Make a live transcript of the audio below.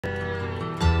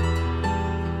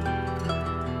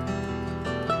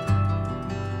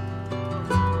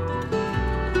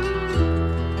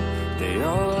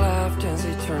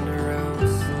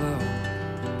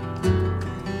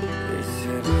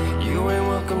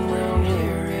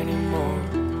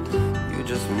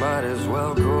might as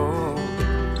well go.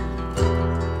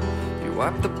 He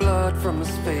wiped the blood from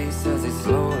his face as he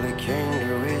slowly came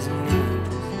to his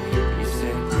knees. He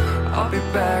said, I'll be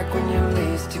back when you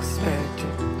least expect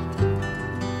it,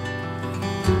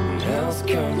 and hell's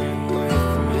coming with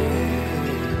me.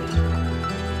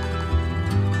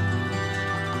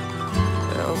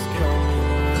 Hell's coming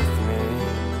with me.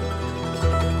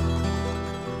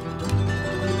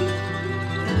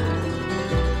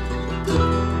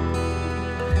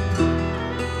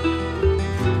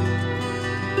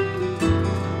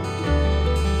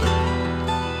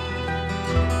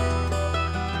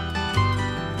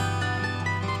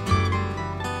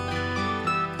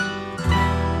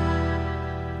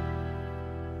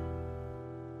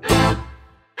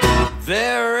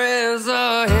 There is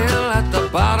a hill at the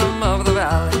bottom of the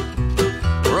valley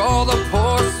where all the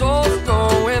poor souls go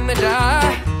when they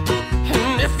die.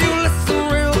 And if you listen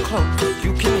real close,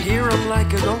 you can hear them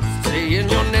like a ghost saying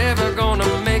you're never gonna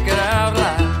make it out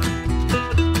alive.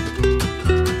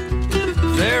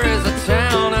 There is a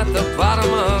town at the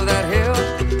bottom of that hill.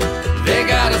 They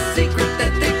got a secret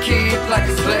that they keep like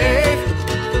a slave.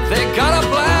 They got a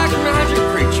black magic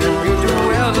preacher, and you do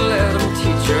well to let them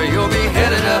teach you. You'll be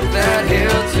headed up that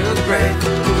hill to the grave.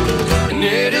 And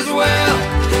it is well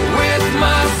with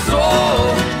my soul.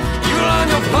 You line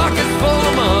your pockets full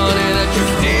of money that you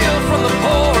steal from the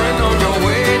poor, and on your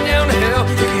way down the hill,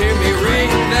 you hear me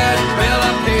ring that bell.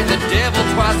 I paid the devil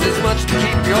twice as much to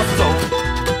keep your soul.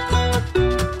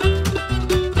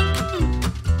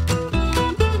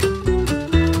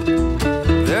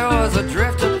 There was a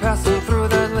drifter passing through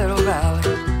that little valley.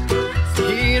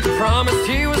 He had promised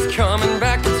he was coming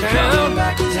back to town.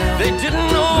 They didn't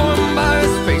know him by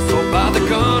his face or by the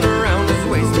gun around his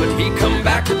waist, but he come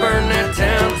back to burn that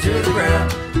town to the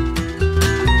ground.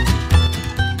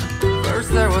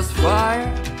 First there was fire,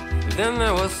 then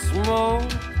there was smoke,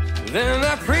 then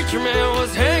that preacher man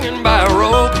was hanging by a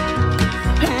rope.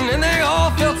 And then they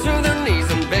all fell to their knees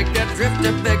and begged that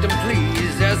drifter, begged him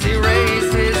please, as he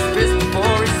raised his fist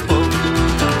before he spoke.